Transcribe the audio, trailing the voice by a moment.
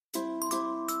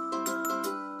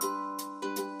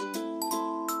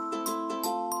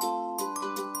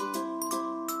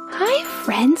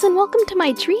friends, and welcome to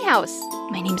my treehouse.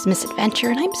 My name's Miss Adventure,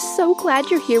 and I'm so glad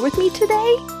you're here with me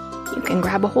today. You can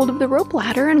grab a hold of the rope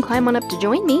ladder and climb on up to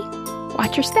join me.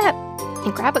 Watch your step,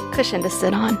 and grab a cushion to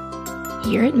sit on.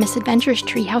 Here at Miss Adventure's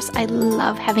treehouse, I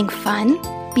love having fun,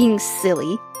 being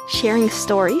silly, sharing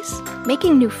stories,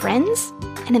 making new friends,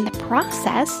 and in the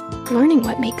process, learning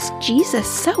what makes Jesus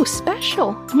so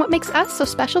special and what makes us so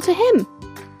special to him.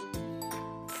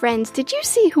 Friends, did you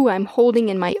see who I'm holding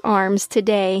in my arms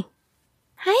today?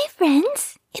 Hi,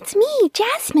 friends. It's me,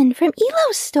 Jasmine from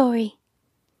Elo's story.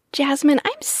 Jasmine,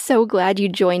 I'm so glad you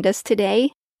joined us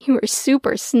today. You are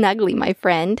super snuggly, my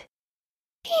friend.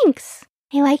 Thanks.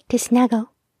 I like to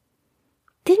snuggle.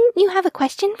 Didn't you have a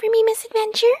question for me, Miss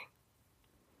Adventure?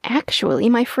 Actually,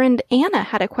 my friend Anna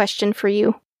had a question for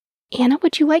you. Anna,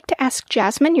 would you like to ask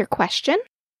Jasmine your question?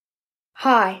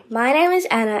 Hi, my name is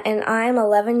Anna and I am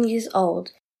 11 years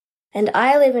old. And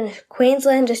I live in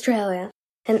Queensland, Australia.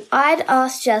 And I'd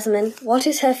ask Jasmine, what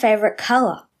is her favourite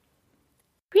colour?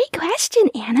 Great question,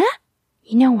 Anna.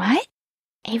 You know what?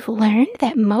 I've learned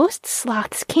that most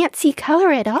sloths can't see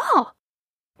color at all.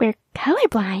 We're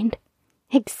colorblind,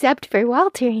 except for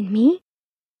Walter and me.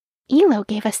 Elo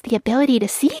gave us the ability to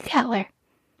see color,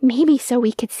 maybe so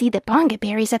we could see the bonga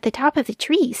berries at the top of the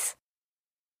trees.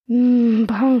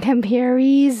 Bonga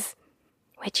berries.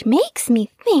 Which makes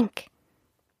me think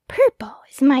purple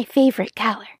is my favorite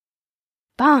color.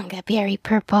 Bonga berry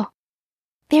purple.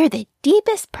 They're the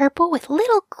deepest purple with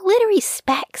little glittery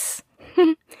specks.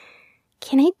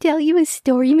 Can I tell you a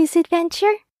story, Miss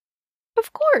Adventure?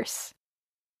 Of course.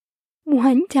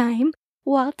 One time,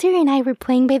 Walter and I were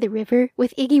playing by the river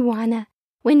with Iguana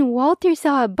when Walter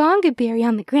saw a bonga berry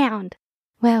on the ground.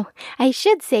 Well, I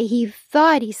should say he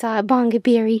thought he saw a bonga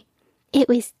berry. It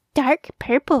was dark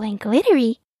purple and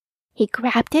glittery. He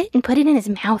grabbed it and put it in his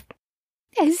mouth.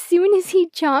 As soon as he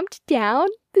chomped down,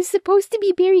 the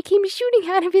supposed-to-be berry came shooting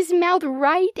out of his mouth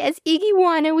right as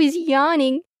Iguana was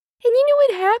yawning. And you know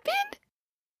what happened?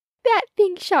 That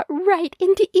thing shot right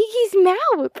into Iggy's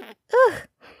mouth.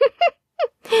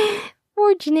 Ugh.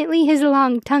 Fortunately, his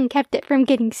long tongue kept it from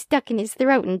getting stuck in his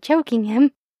throat and choking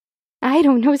him. I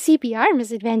don't know CPR,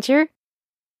 Miss Adventure.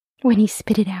 When he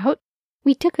spit it out,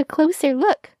 we took a closer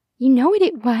look. You know what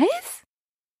it was?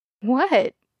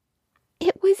 What?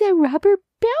 It was a rubber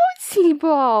bouncy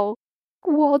ball.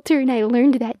 Walter and I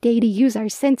learned that day to use our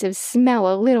sense of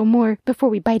smell a little more before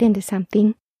we bite into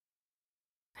something.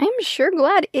 I'm sure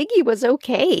glad Iggy was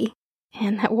okay,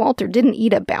 and that Walter didn't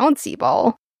eat a bouncy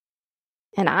ball.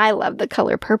 And I love the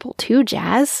color purple too,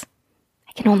 Jazz.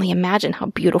 I can only imagine how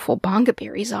beautiful bonga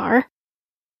berries are.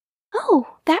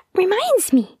 Oh, that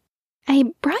reminds me. I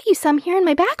brought you some here in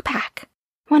my backpack.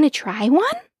 Want to try one?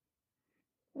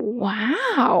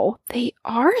 Wow, they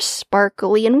are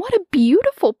sparkly, and what a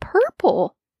beautiful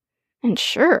purple. And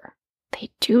sure, they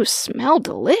do smell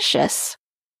delicious.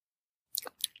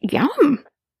 Yum.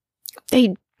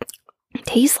 They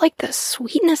taste like the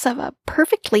sweetness of a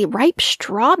perfectly ripe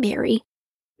strawberry,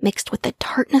 mixed with the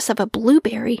tartness of a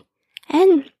blueberry.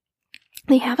 And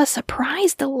they have a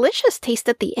surprise delicious taste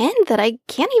at the end that I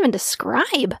can't even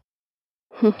describe.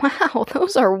 Wow,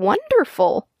 those are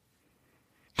wonderful.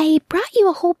 I brought you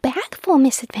a whole bag full,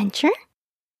 Miss Adventure.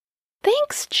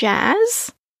 Thanks,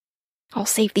 Jazz. I'll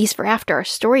save these for after our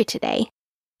story today.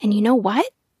 And you know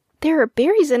what? There are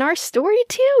berries in our story,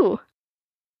 too.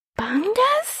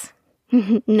 Bongas?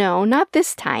 No, not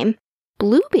this time.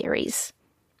 Blueberries.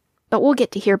 But we'll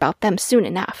get to hear about them soon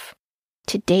enough.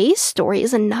 Today's story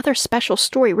is another special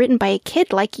story written by a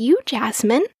kid like you,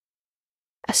 Jasmine.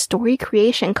 A story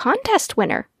creation contest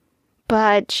winner.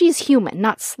 But she's human,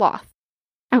 not sloth.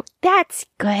 Oh, that's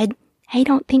good. I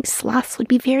don't think sloths would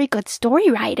be very good story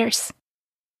writers.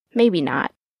 Maybe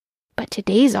not. But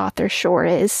today's author sure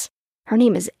is. Her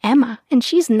name is Emma, and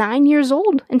she's 9 years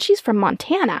old, and she's from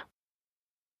Montana.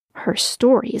 Her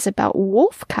story is about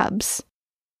wolf cubs.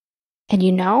 And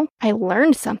you know, I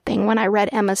learned something when I read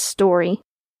Emma's story.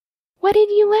 What did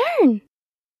you learn?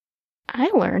 I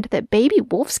learned that baby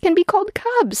wolves can be called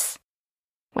cubs.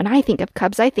 When I think of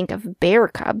cubs, I think of bear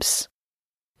cubs.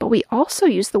 But we also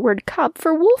use the word cub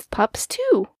for wolf pups,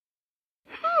 too.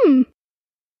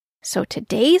 So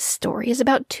today's story is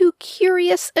about two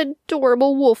curious,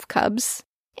 adorable wolf cubs,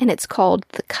 and it's called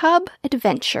the Cub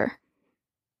Adventure.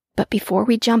 But before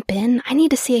we jump in, I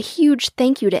need to say a huge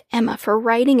thank you to Emma for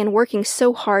writing and working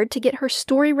so hard to get her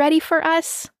story ready for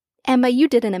us. Emma, you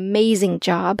did an amazing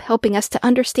job helping us to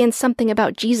understand something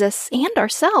about Jesus and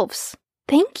ourselves.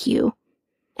 Thank you.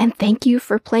 And thank you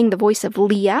for playing the voice of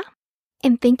Leah.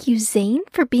 And thank you, Zane,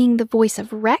 for being the voice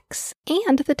of Rex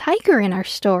and the tiger in our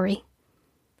story.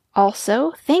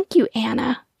 Also, thank you,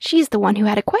 Anna, She's the one who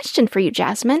had a question for you,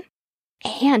 Jasmine.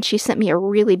 And she sent me a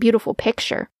really beautiful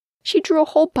picture. She drew a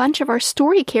whole bunch of our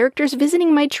story characters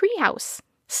visiting my treehouse.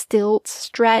 Stilt,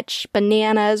 Stretch,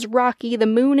 Bananas, Rocky, the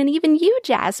Moon, and even you,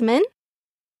 Jasmine.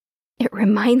 It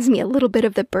reminds me a little bit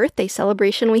of the birthday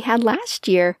celebration we had last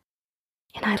year.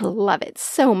 And I love it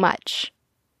so much.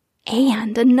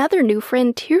 And another new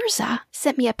friend, Tirza,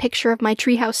 sent me a picture of my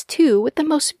treehouse too, with the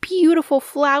most beautiful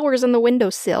flowers on the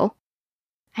windowsill.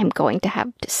 I'm going to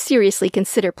have to seriously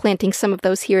consider planting some of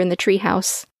those here in the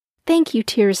treehouse. Thank you,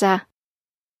 Tirza.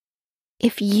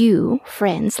 If you,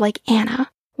 friends like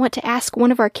Anna, want to ask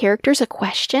one of our characters a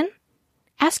question,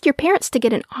 ask your parents to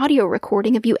get an audio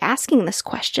recording of you asking this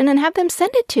question and have them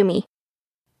send it to me.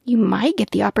 You might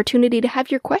get the opportunity to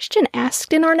have your question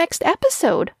asked in our next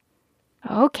episode.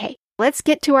 Okay, let's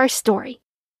get to our story.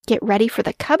 Get ready for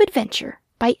the Cub Adventure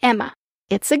by Emma.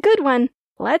 It's a good one.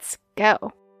 Let's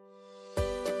go.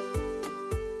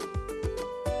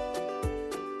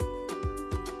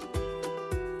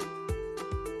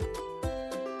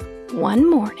 One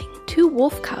morning, two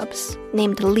wolf cubs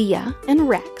named Leah and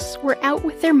Rex were out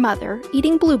with their mother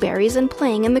eating blueberries and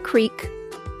playing in the creek.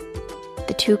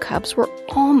 The two cubs were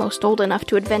almost old enough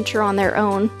to adventure on their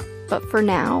own, but for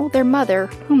now, their mother,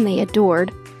 whom they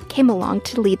adored, came along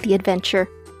to lead the adventure.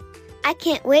 I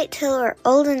can't wait till we're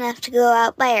old enough to go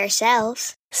out by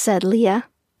ourselves, said Leah.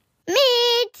 Me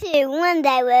too. One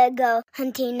day we'll go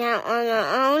hunting out on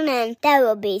our own, and Dad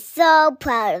will be so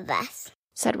proud of us,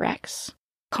 said Rex.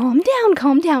 Calm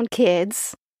down,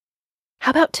 kids.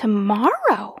 How about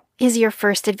tomorrow is your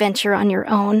first adventure on your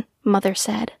own, Mother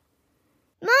said.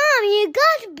 Mom, you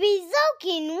got to be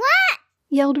soaking wet,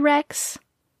 yelled Rex.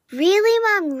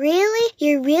 Really, Mom, really?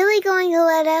 You're really going to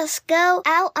let us go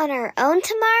out on our own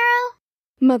tomorrow?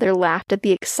 Mother laughed at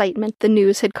the excitement the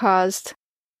news had caused.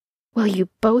 Well, you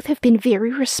both have been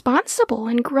very responsible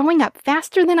and growing up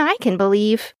faster than I can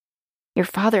believe. Your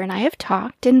father and I have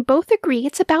talked and both agree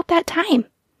it's about that time.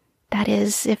 That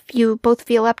is, if you both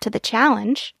feel up to the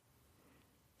challenge.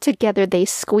 Together they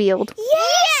squealed.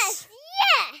 Yes!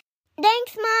 Yes!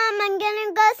 Thanks, Mom. I'm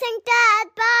gonna go thank Dad.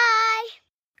 Bye!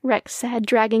 Rex said,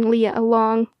 dragging Leah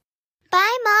along.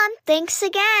 Bye, Mom. Thanks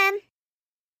again.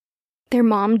 Their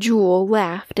mom, Jewel,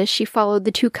 laughed as she followed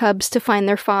the two cubs to find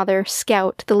their father,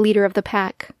 Scout, the leader of the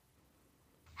pack.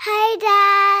 Hey,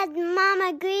 Dad. Mom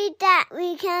agreed that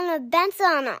we can adventure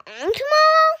on our own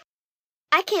tomorrow?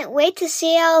 I can't wait to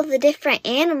see all the different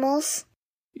animals.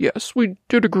 Yes, we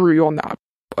did agree on that,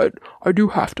 but I do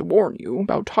have to warn you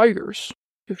about tigers.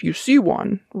 If you see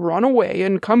one, run away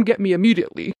and come get me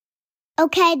immediately.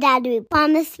 Okay, Dad, we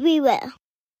promise we will.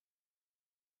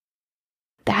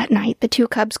 That night, the two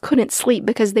cubs couldn't sleep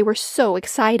because they were so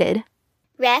excited.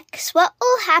 Rex, what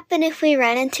will happen if we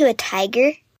run into a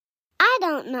tiger? I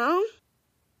don't know.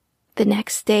 The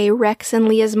next day, Rex and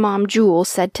Leah's mom, Jewel,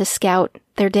 said to Scout,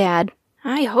 their dad,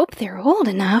 I hope they're old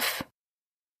enough.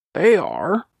 They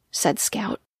are, said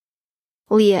Scout.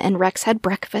 Leah and Rex had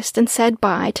breakfast and said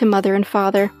bye to Mother and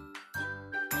Father.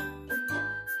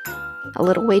 A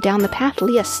little way down the path,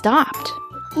 Leah stopped.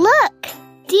 Look!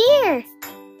 Deer!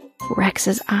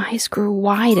 Rex's eyes grew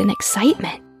wide in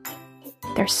excitement.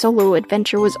 Their solo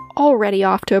adventure was already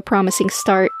off to a promising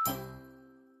start.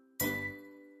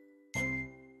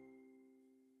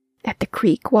 At the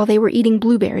creek, while they were eating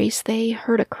blueberries, they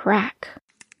heard a crack.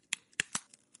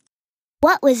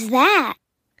 What was that?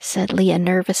 Said Leah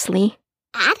nervously.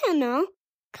 I don't know.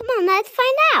 Come on, let's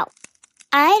find out.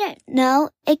 I don't know.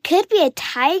 It could be a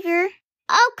tiger.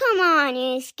 Oh, come on,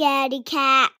 you scaredy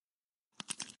cat.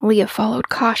 Leah followed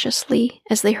cautiously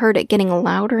as they heard it getting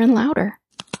louder and louder.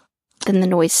 Then the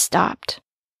noise stopped.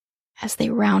 As they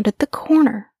rounded the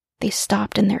corner, they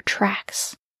stopped in their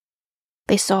tracks.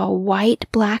 They saw a white,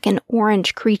 black, and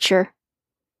orange creature.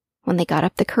 When they got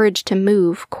up the courage to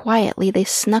move, quietly they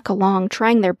snuck along,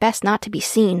 trying their best not to be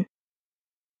seen.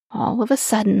 All of a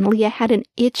sudden, Leah had an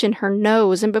itch in her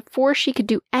nose, and before she could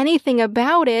do anything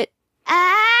about it...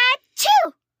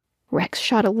 Achoo! Rex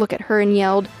shot a look at her and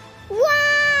yelled,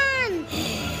 Run!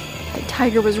 The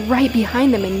tiger was right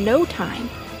behind them in no time,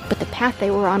 but the path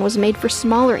they were on was made for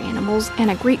smaller animals,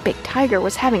 and a great big tiger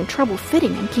was having trouble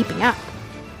fitting and keeping up.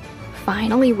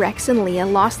 Finally, Rex and Leah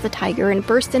lost the tiger and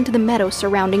burst into the meadow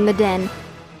surrounding the den.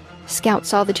 Scout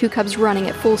saw the two cubs running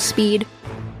at full speed.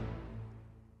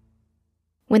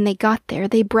 When they got there,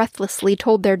 they breathlessly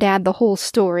told their dad the whole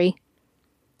story.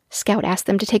 Scout asked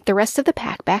them to take the rest of the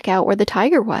pack back out where the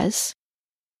tiger was.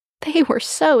 They were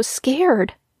so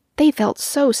scared. They felt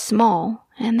so small,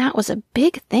 and that was a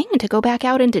big thing to go back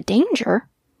out into danger.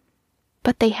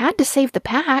 But they had to save the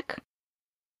pack.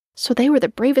 So they were the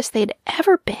bravest they'd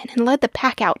ever been and led the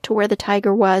pack out to where the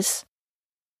tiger was.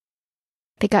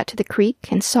 They got to the creek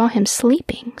and saw him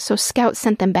sleeping, so Scout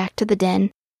sent them back to the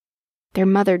den. Their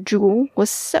mother, Jewel, was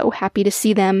so happy to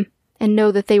see them and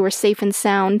know that they were safe and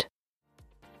sound.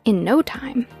 In no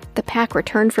time, the pack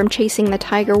returned from chasing the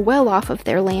tiger well off of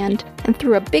their land and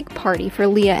threw a big party for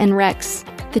Leah and Rex,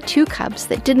 the two cubs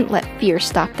that didn't let fear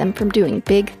stop them from doing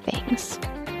big things.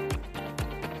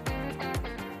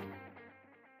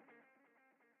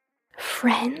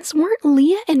 Friends, weren't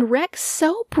Leah and Rex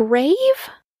so brave?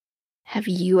 Have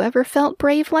you ever felt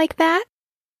brave like that?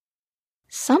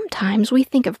 Sometimes we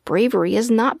think of bravery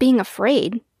as not being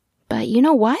afraid, but you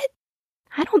know what?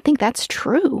 I don't think that's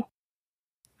true.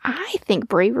 I think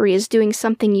bravery is doing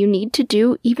something you need to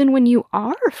do even when you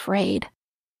are afraid.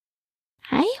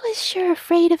 I was sure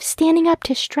afraid of standing up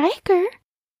to Stryker.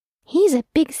 He's a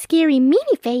big, scary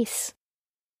meanie face.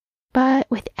 But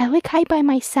with Elikai by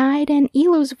my side and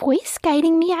Elo's voice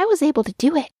guiding me, I was able to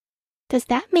do it. Does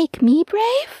that make me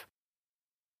brave?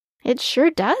 It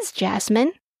sure does,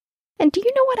 Jasmine. And do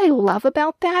you know what I love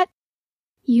about that?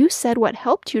 You said what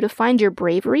helped you to find your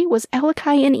bravery was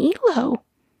Elikai and Elo.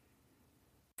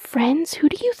 Friends, who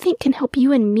do you think can help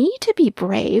you and me to be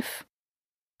brave?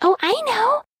 Oh, I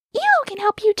know. Elo can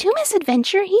help you too, Miss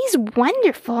Adventure. He's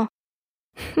wonderful.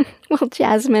 Well,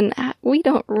 Jasmine, we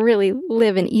don't really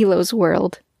live in Elo's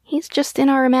world. He's just in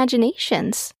our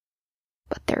imaginations.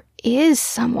 But there is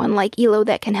someone like Elo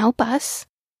that can help us.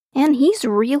 And he's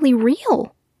really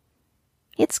real.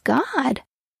 It's God.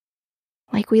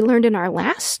 Like we learned in our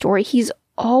last story, he's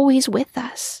always with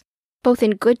us, both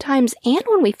in good times and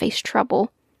when we face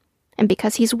trouble. And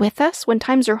because he's with us when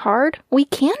times are hard, we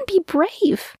can be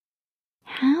brave.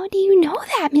 How do you know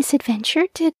that, Miss Adventure?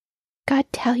 Did God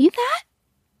tell you that?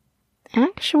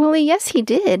 Actually, yes, he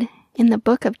did. In the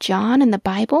book of John in the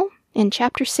Bible, in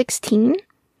chapter 16,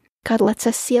 God lets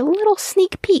us see a little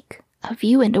sneak peek, a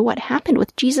view into what happened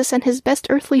with Jesus and his best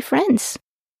earthly friends.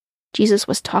 Jesus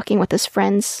was talking with his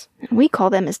friends, and we call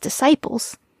them his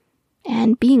disciples.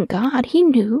 And being God, he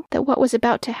knew that what was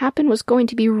about to happen was going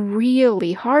to be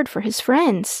really hard for his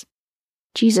friends.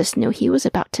 Jesus knew he was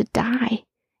about to die,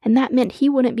 and that meant he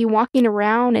wouldn't be walking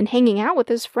around and hanging out with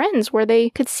his friends where they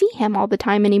could see him all the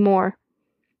time anymore.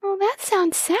 Oh, that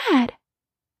sounds sad.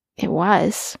 It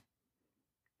was.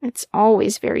 It's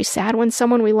always very sad when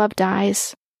someone we love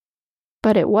dies.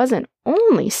 But it wasn't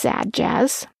only sad,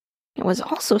 Jazz. It was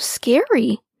also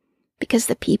scary, because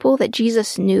the people that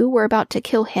Jesus knew were about to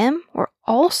kill him were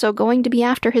also going to be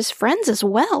after his friends as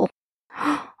well.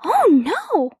 Oh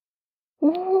no!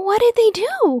 What did they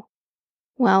do?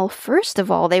 Well, first of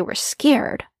all, they were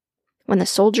scared. When the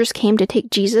soldiers came to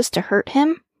take Jesus to hurt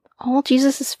him, all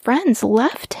Jesus' friends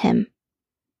left him.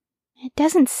 It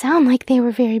doesn't sound like they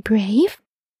were very brave.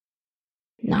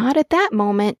 Not at that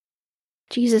moment.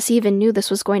 Jesus even knew this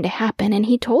was going to happen, and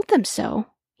he told them so.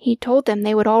 He told them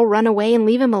they would all run away and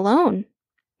leave him alone.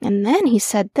 And then he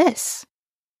said this,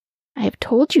 "I have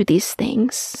told you these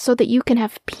things so that you can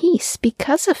have peace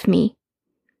because of me.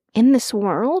 In this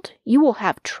world, you will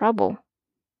have trouble.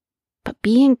 But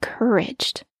be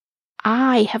encouraged.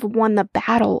 I have won the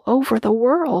battle over the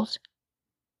world."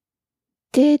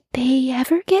 Did they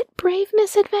ever get brave,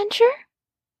 Miss Adventure?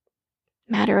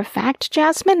 Matter of fact,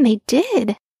 Jasmine, they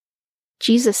did.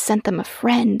 Jesus sent them a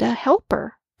friend, a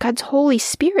helper, God's Holy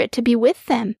Spirit to be with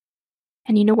them.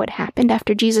 And you know what happened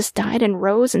after Jesus died and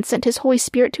rose and sent his Holy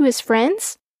Spirit to his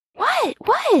friends?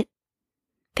 What?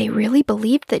 They really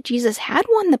believed that Jesus had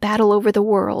won the battle over the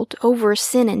world, over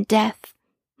sin and death,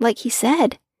 like he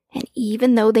said. And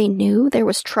even though they knew there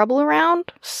was trouble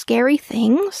around, scary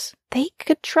things, they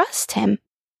could trust him.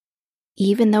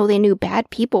 Even though they knew bad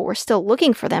people were still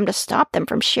looking for them to stop them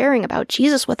from sharing about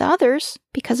Jesus with others,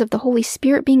 because of the Holy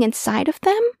Spirit being inside of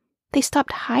them, they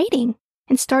stopped hiding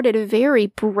and started very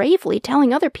bravely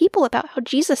telling other people about how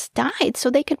Jesus died so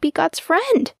they could be God's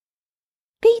friend.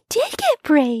 They did get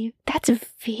brave. That's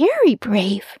very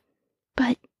brave.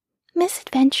 But, Miss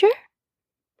Adventure?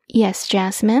 Yes,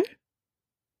 Jasmine?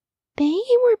 They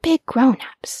were big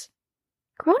grown-ups.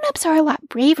 Grown-ups are a lot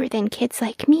braver than kids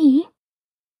like me.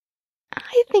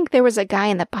 I think there was a guy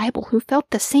in the Bible who felt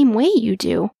the same way you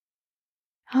do.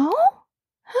 Oh?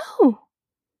 Who?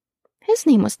 His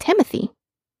name was Timothy.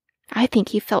 I think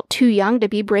he felt too young to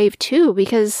be brave too,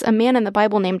 because a man in the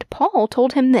Bible named Paul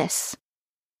told him this: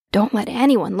 "Don't let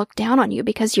anyone look down on you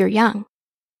because you're young.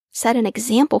 Set an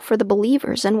example for the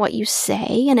believers in what you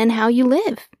say and in how you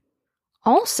live.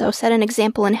 Also set an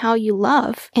example in how you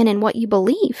love and in what you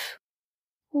believe."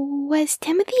 Was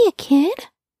Timothy a kid?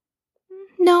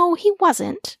 No, he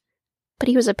wasn't. but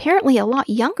he was apparently a lot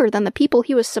younger than the people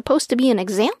he was supposed to be an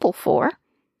example for.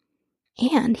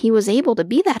 And he was able to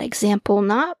be that example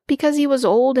not because he was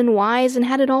old and wise and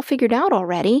had it all figured out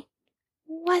already.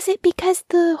 Was it because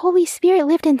the Holy Spirit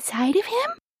lived inside of him?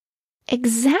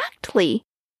 Exactly.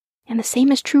 And the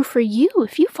same is true for you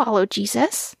if you follow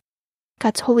Jesus.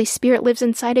 God's Holy Spirit lives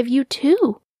inside of you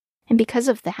too. And because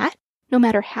of that, no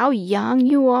matter how young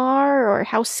you are or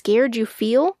how scared you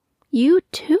feel, you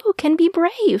too can be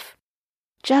brave.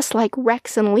 Just like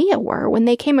Rex and Leah were when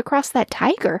they came across that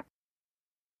tiger.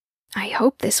 I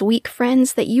hope this week,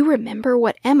 friends, that you remember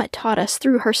what Emma taught us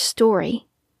through her story.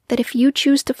 That if you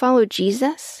choose to follow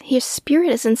Jesus, His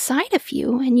Spirit is inside of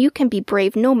you, and you can be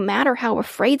brave no matter how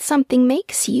afraid something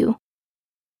makes you.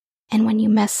 And when you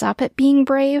mess up at being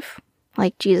brave,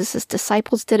 like Jesus'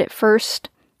 disciples did at first,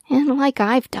 and like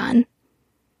I've done,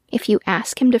 if you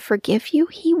ask Him to forgive you,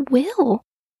 He will,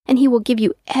 and He will give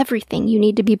you everything you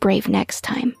need to be brave next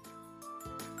time.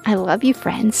 I love you,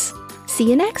 friends. See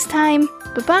you next time.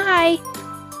 Bye-bye.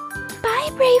 Bye,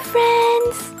 brave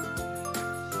friends.